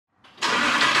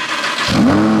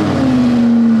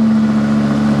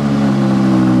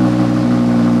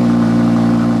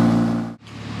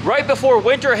Right before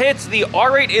winter hits, the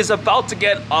R8 is about to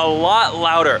get a lot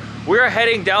louder. We're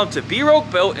heading down to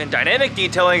B-Rogue Built and Dynamic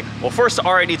Detailing. Well, first the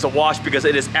R8 needs a wash because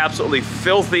it is absolutely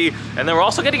filthy, and then we're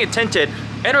also getting it tinted,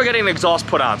 and we're getting an exhaust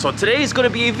put on. So today is going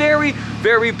to be a very,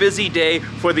 very busy day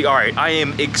for the R8. I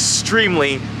am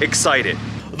extremely excited.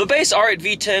 The base R8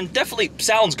 V10 definitely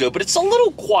sounds good, but it's a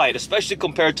little quiet, especially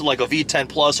compared to like a V10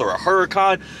 Plus or a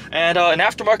Huracan. And an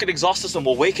aftermarket exhaust system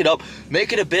will wake it up,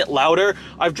 make it a bit louder.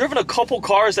 I've driven a couple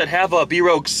cars that have a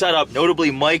B-Rogue setup,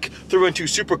 notably Mike threw in 2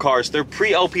 supercars. They're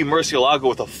pre-LP Murcielago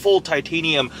with a full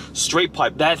titanium straight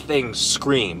pipe. That thing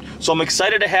screamed. So I'm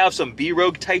excited to have some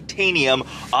B-Rogue titanium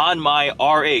on my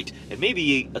R8, and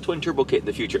maybe a twin turbo kit in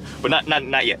the future, but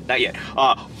not yet.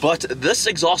 But this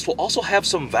exhaust will also have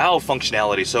some valve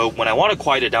functionality. So when I want to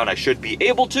quiet it down, I should be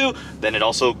able to. Then it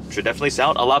also should definitely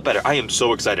sound a lot better. I am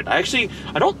so excited. I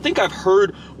don't think I've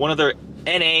heard one of their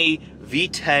NA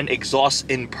V10 exhausts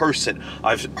in person.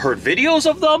 I've heard videos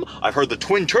of them. I've heard the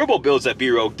twin turbo builds that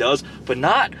B-Rogue does, but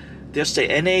not just a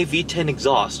NA V10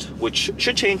 exhaust, which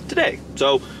should change today.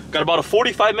 So got about a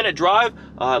 45-minute drive.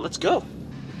 Let's go.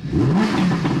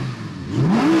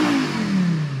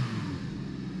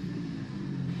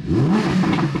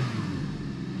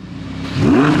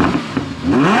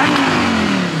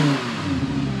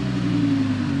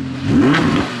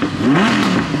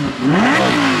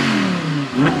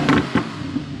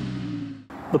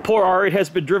 The poor R8 has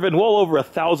been driven well over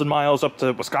 1,000 miles up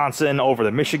to Wisconsin, over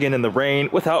to Michigan in the rain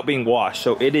without being washed.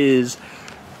 So it is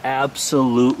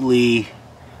absolutely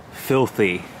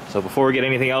filthy. So before we get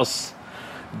anything else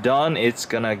done, it's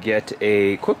gonna get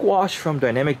a quick wash from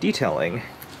Dynamic Detailing.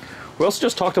 We also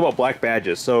just talked about black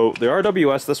badges. So the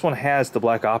RWS, this one has the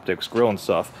black optics, grille and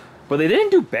stuff, but they didn't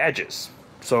do badges.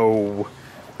 So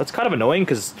that's kind of annoying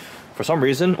because for some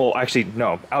reason, well actually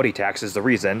no, Audi tax is the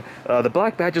reason, the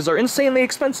black badges are insanely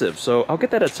expensive. So I'll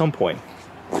get that at some point.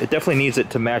 It definitely needs it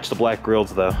to match the black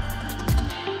grills though.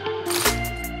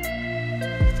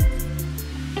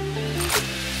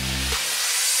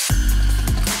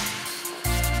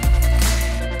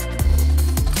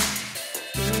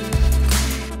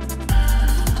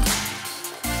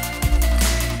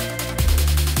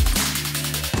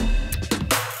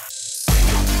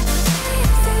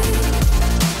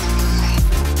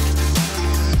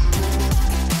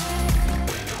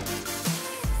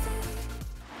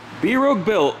 B-Rogue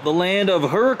Built, the land of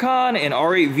Huracan and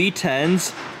R8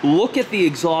 V10s. Look at the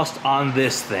exhaust on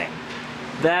this thing.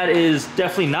 That is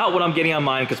definitely not what I'm getting on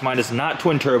mine, because mine is not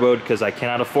twin turboed, because I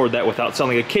cannot afford that without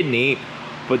selling a kidney.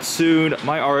 But soon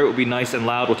my R8 will be nice and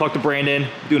loud. We'll talk to Brandon,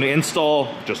 doing an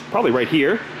install just probably right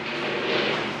here.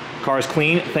 Car is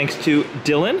clean thanks to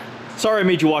Dylan. Sorry I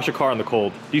made you wash your car in the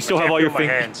cold. Do you still have all your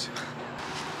fingers?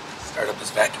 Start up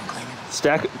this vacuum cleaner.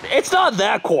 It's not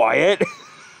that quiet.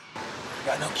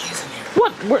 Got no keys in here.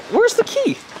 What? Where's the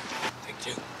key? Take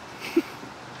 2.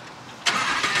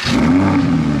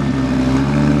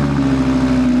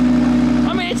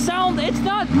 I mean, it's not. I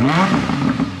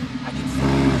can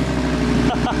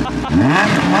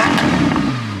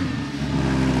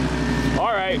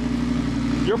All right.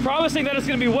 You're promising that it's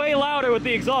going to be way louder with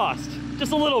the exhaust.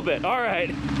 Just a little bit. All right.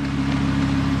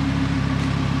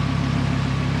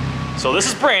 So this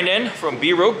is Brandon from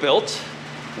B-Rogue Built.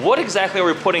 What exactly are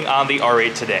we putting on the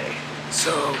R8 today?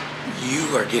 So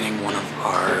you are getting one of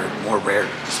our more rare,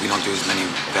 because we don't do as many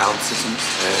valve systems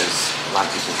as a lot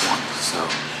of people want. So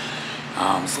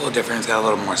it's a little different. It's got a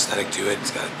little more aesthetic to it.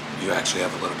 You actually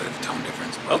have a little bit of a tone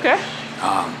difference. But, okay.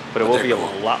 But it will be cool.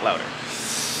 a lot louder.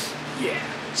 Yeah.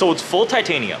 So it's full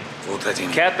titanium. Full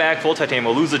titanium. Cat back, full titanium.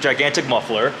 We'll lose the gigantic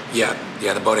muffler. Yeah,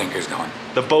 the boat anchor is gone.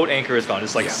 The boat anchor is gone.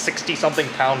 It's like 60-something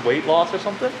pound weight loss or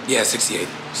something? Yeah, 68.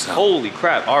 So. Holy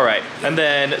crap. All right. Yep. And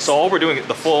then, so all we're doing,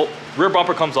 the full rear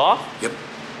bumper comes off. Yep.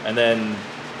 And then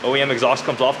OEM exhaust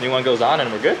comes off, new one goes on,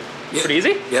 and we're good? Yeah. Pretty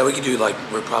easy? Yeah, we could do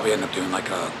we'll probably end up doing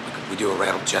we do a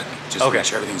rattle check, just to make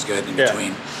sure everything's good in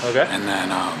between. Okay. And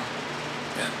then,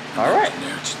 all right. From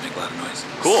there, just make a lot of noise.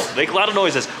 Cool, make a lot of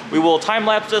noises. We will time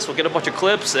lapse this, we'll get a bunch of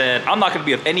clips, and I'm not gonna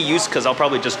be of any use because I'll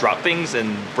probably just drop things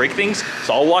and break things.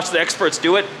 So I'll watch the experts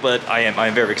do it, but I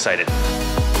am very excited.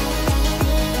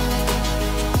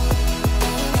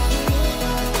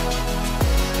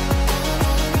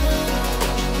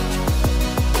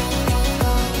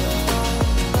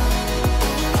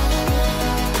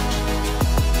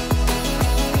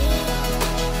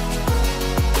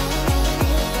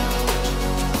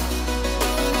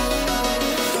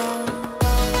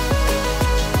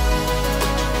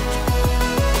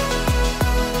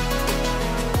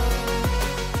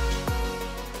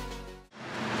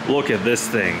 Look at this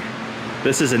thing.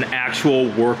 This is an actual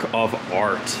work of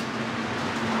art.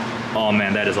 Oh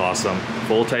man, that is awesome.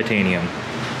 Full titanium.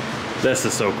 This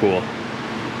is so cool.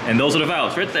 And those are the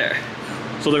valves right there.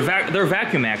 So they're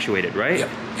vacuum actuated, right? Yep.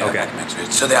 Yeah, okay. Vacuum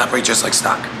actuated. So they operate just like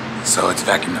stock. So it's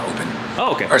vacuum to open.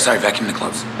 Oh, okay. Or sorry, vacuum to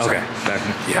close. Sorry. Okay,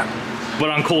 vacuum. Yeah. But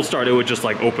on cold start, it would just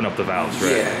like open up the valves,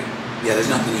 right? Yeah, there's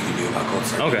nothing you can do about cold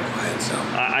start. Okay. Quiet, so.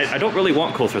 I don't really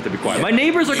want cold start to be quiet. Yeah. My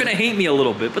neighbors are gonna hate me a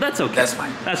little bit, but that's okay. That's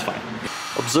fine. That's fine.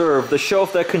 Observe the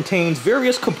shelf that contains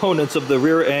various components of the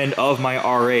rear end of my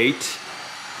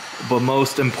R8, but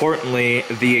most importantly,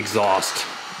 the exhaust.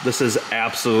 This is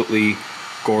absolutely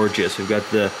gorgeous. We've got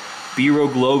the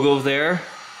B-Rogue logo there,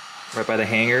 right by the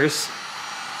hangers,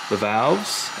 the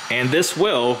valves, and this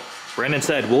will, Brandon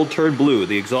said, will turn blue.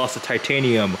 The exhaust of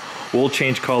titanium will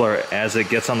change color as it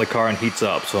gets on the car and heats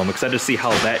up. So I'm excited to see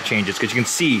how that changes, because you can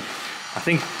see, I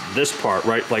think this part,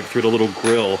 right, like through the little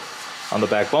grill on the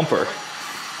back bumper.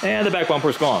 And the back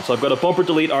bumper's gone. So I've got a bumper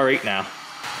delete R8 now.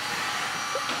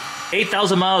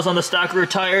 8,000 miles on the stock rear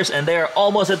tires, and they're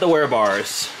almost at the wear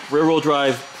bars. Rear wheel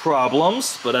drive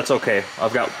problems, but that's okay.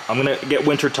 I'm gonna get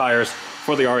winter tires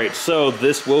for the R8. So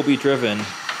this will be driven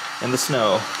in the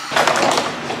snow.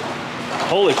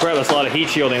 Holy crap, that's a lot of heat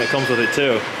shielding that comes with it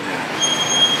too.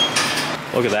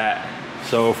 Look at that.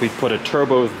 So if we put a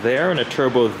turbo there and a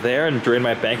turbo there and drain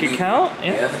my bank account.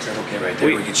 Yeah, the turbo kit right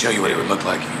there. We can show you what it would look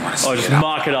like if you want to see it. Oh, just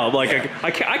mock it up. Like yeah.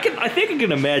 I think I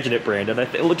can imagine it, Brandon.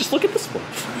 Just look at this one.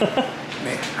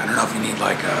 Man, I don't know if you need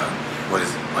like what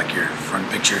is it, like your front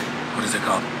picture? What is it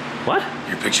called? What?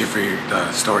 Your picture for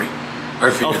the story.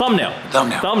 Or for thumbnail.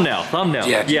 Thumbnail.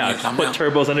 Yeah, put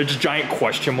turbos under, just giant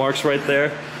question marks right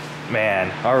there. Man,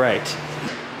 all right.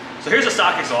 So here's a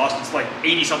stock exhaust. It's like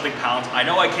 80 something pounds. I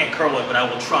know I can't curl it, but I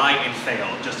will try and fail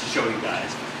just to show you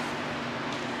guys.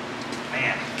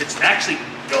 Man, it's actually,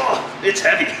 it's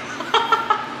heavy.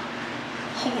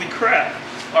 Holy crap.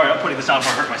 All right, I'm putting this down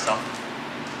before I hurt myself.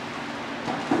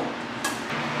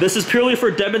 This is purely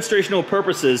for demonstrational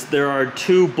purposes. There are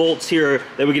 2 bolts here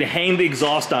that we can hang the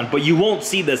exhaust on, but you won't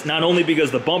see this, not only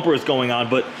because the bumper is going on,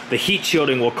 but the heat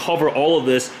shielding will cover all of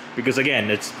this, because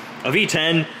again, it's a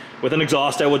V10 with an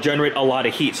exhaust that will generate a lot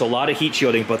of heat, so a lot of heat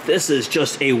shielding, but this is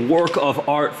just a work of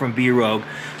art from B-Rogue.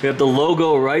 We have the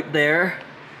logo right there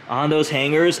on those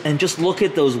hangers, and just look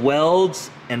at those welds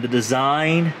and the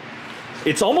design.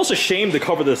 It's almost a shame to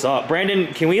cover this up.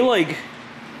 Brandon, can we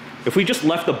if we just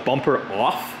left the bumper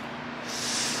off?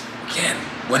 Again,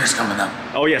 winter's coming up.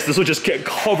 Oh yes, this will just get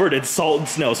covered in salt and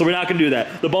snow, so we're not gonna do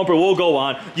that. The bumper will go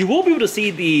on. You will be able to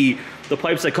see the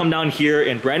pipes that come down here,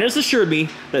 and Brandon has assured me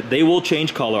that they will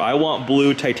change color. I want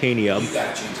blue titanium. You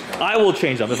gotta change the color. I will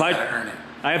change them. You gotta earn it.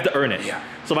 I have to earn it. Yeah.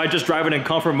 So if I just drive it in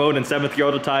comfort mode in 7th gear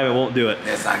all the time, it won't do it.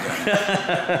 That's not good. You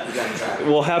gotta drive it.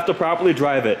 We'll have to properly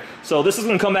drive it. So this is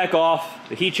gonna come back off,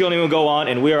 the heat shielding will go on,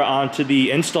 and we are on to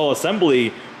the install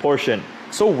assembly portion.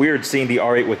 So weird seeing the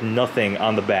R8 with nothing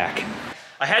on the back.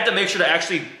 I had to make sure to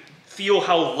actually feel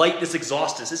how light this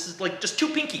exhaust is. This is like just 2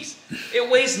 pinkies. It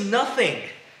weighs nothing.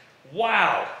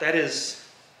 Wow, that's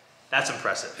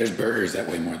impressive. There's burgers that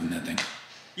weigh more than that thing.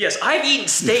 Yes, I've eaten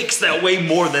steaks that weigh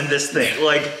more than this thing.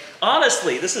 Like,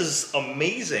 honestly, this is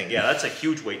amazing. Yeah, that's a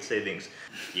huge weight savings.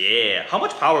 Yeah, how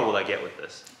much power will I get with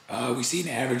this? We see an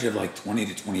average of like 20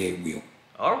 to 28 wheel.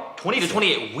 Oh, 20 to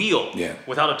 28 wheel? Yeah.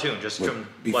 Without a tune, just from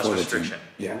less restriction.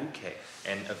 Yeah. Okay,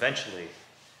 and eventually,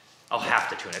 I'll have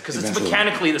to tune it, because it's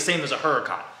mechanically the same as a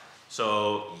Huracan.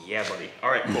 So, yeah, buddy. All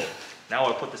right, cool. Now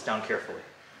I'll put this down carefully.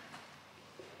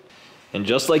 And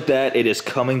just like that, it is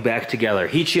coming back together.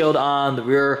 Heat shield on, the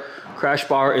rear crash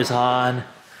bar is on,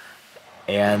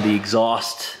 and the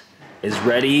exhaust is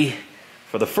ready.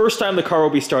 For the first time, the car will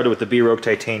be started with the B-Rogue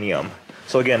titanium.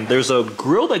 So again, there's a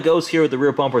grill that goes here with the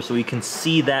rear bumper, so we can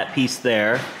see that piece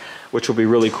there, which will be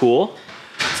really cool.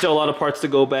 Still a lot of parts to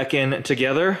go back in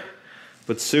together,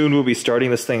 but soon we'll be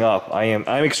starting this thing up.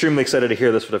 I'm extremely excited to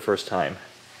hear this for the first time.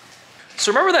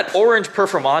 So remember that orange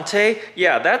Performante?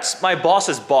 Yeah, that's my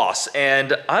boss's boss,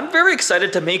 and I'm very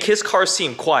excited to make his car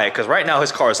seem quiet, because right now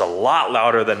his car is a lot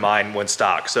louder than mine when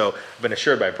stock. So I've been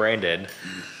assured by Brandon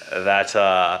that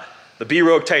the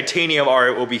B-Rogue titanium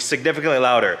R8 will be significantly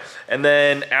louder. And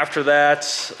then after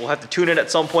that, we'll have to tune it at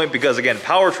some point, because again,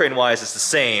 powertrain-wise, it's the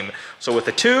same. So with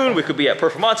the tune, we could be at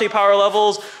Performante power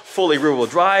levels, fully rear-wheel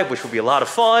drive, which will be a lot of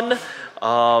fun.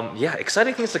 Yeah,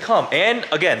 exciting things to come. And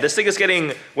again, this thing is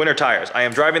getting winter tires. I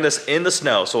am driving this in the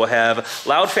snow, so we'll have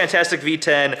loud, fantastic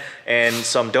V10 and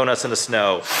some donuts in the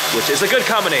snow, which is a good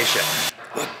combination.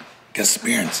 Look, guest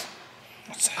appearance.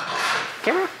 What's that?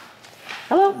 Camera?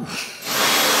 Hello?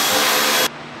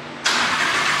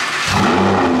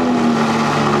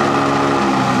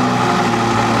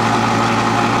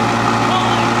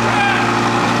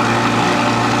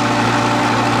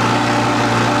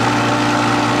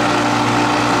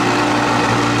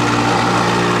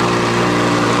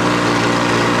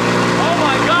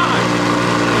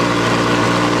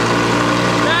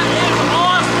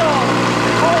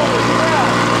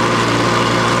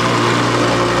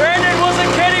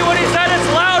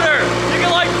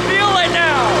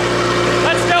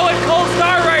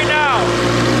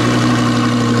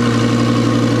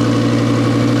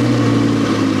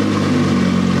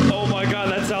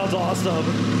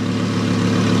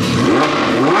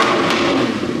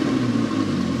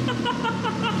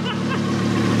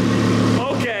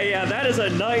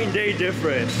 and day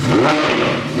difference.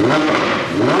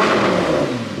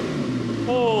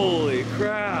 Holy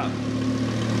crap.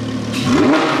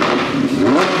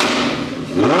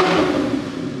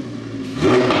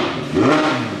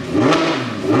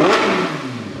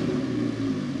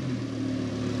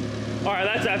 All right,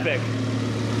 that's epic.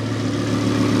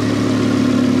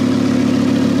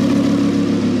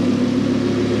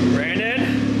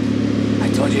 Brandon? I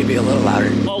told you it'd be a little louder.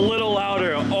 A little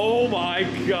louder. Oh my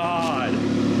God.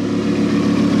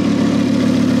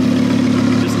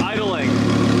 Just idling.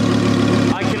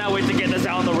 I cannot wait to get this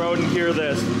out on the road and hear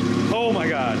this. Oh my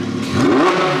God.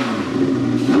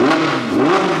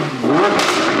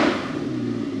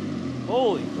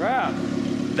 Holy crap.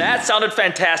 That sounded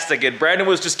fantastic, and Brandon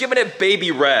was just giving it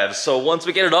baby revs. So once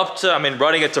we get it up to,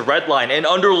 running it to redline and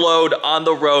under load on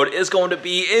the road is going to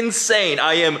be insane.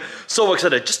 I am so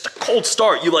excited. Just a cold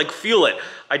start, you like feel it.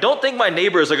 I don't think my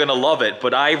neighbors are gonna love it,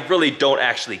 but I really don't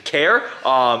actually care.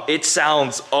 It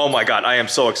sounds, oh my God, I am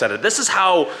so excited. This is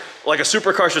how like a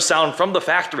supercar should sound from the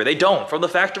factory. They don't. From the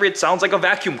factory, it sounds like a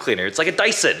vacuum cleaner. It's like a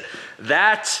Dyson.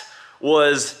 That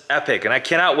was epic, and I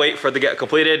cannot wait for it to get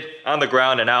completed on the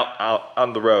ground and out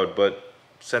on the road. But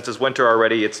since it's winter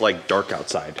already, it's like dark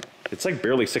outside. It's like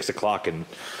barely 6 o'clock and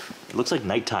it looks like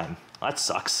nighttime. That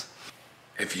sucks.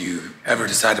 If you ever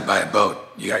decide to buy a boat,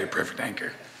 you got your perfect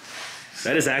anchor.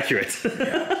 That is accurate.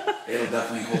 Yeah, it'll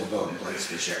definitely hold the boat in place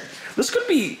for sure. This could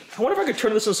be, I wonder if I could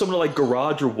turn this into some of like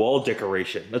garage or wall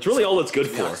decoration. That's really all it's good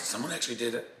for. Yeah, someone actually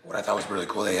did what I thought was really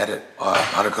cool. They had it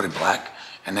powder coated black,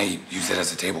 and they used it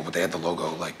as a table, but they had the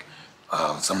logo, like,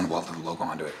 someone welded the logo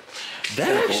onto it.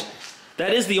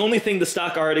 That is the only thing the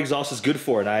stock R8 exhaust is good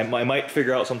for, and I might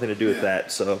figure out something to do with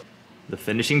that. So, the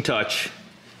finishing touch,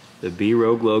 the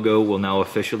B-Rogue logo will now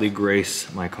officially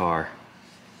grace my car.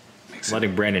 I'm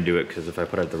letting Brandon do it, because if I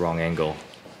put it at the wrong angle.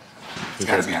 It's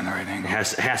gotta be on the right angle. It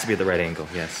has to be at the right angle,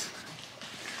 yes.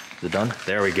 Is it done?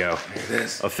 There we go. There it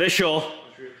is. Official.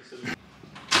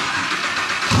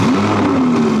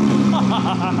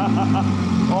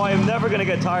 Oh, I'm never gonna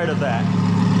get tired of that.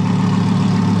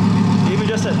 Even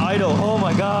just at idle, oh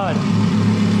my God.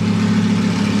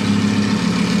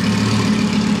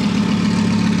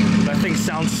 That thing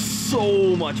sounds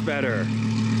so much better.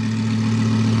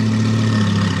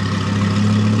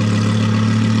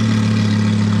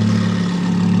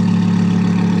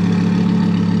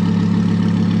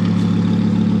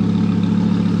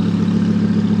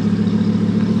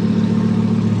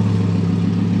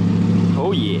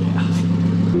 Oh yeah.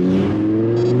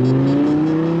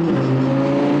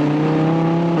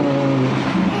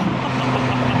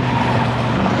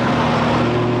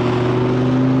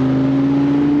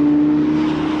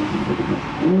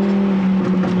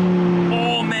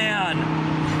 Oh man,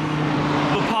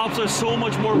 the pops are so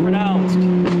much more pronounced.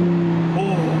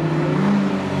 Oh.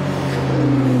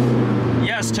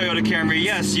 Yes, Toyota Camry,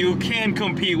 yes, you can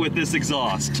compete with this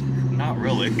exhaust. Not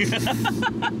really.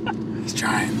 He's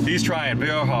trying. He's trying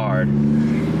real hard.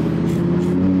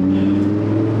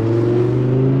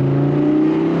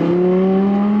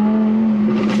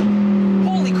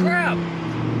 Holy crap!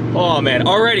 Oh man,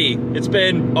 already it's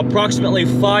been approximately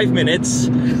 5 minutes,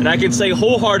 and I can say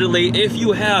wholeheartedly, if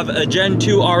you have a Gen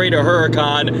 2 R8 or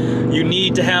Huracan, you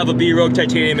need to have a B-Rogue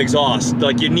titanium exhaust.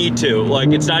 Like, you need to.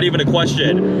 Like, it's not even a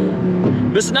question.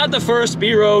 This is not the first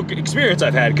B-Rogue experience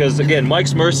I've had, because again,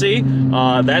 Mike's Mercy,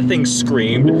 that thing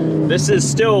screamed. This is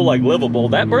still like livable.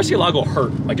 That Murcielago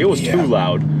hurt, like it was too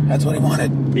loud. That's what he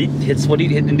wanted. He hits what he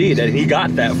hit indeed, and he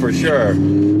got that for sure.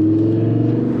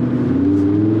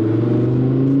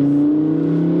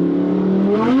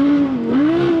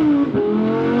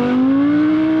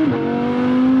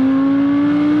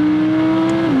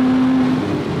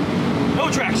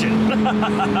 No traction.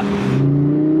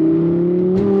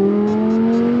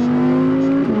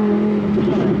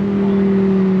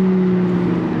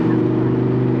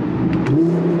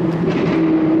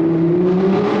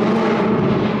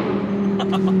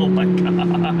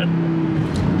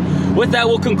 With that,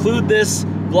 we'll conclude this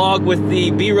vlog with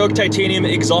the B-Rogue titanium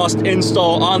exhaust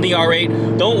install on the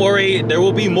R8. Don't worry, there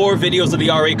will be more videos of the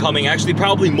R8 coming, actually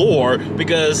probably more,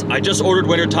 because I just ordered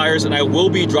winter tires and I will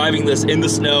be driving this in the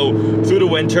snow through the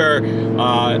winter.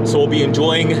 So we'll be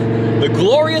enjoying the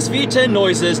glorious V10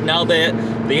 noises now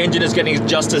that the engine is getting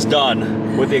justice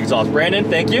done with the exhaust. Brandon,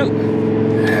 thank you.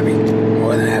 Happy.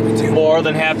 More than happy to. More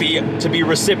than happy to be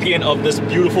recipient of this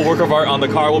beautiful work of art on the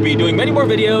car. We'll be doing many more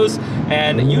videos,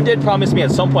 and you did promise me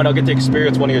at some point I'll get to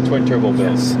experience one of your twin turbo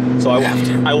builds. So I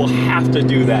will have to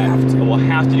do that. I will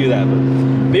have to do that.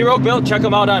 But B-Rogue Built, check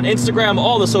them out on Instagram,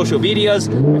 all the social medias.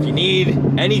 If you need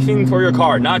anything for your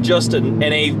car, not just an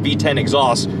NA V10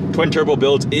 exhaust, twin turbo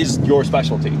builds is your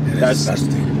specialty.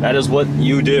 That is what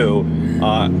you do.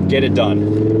 Get it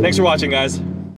done. Thanks for watching, guys.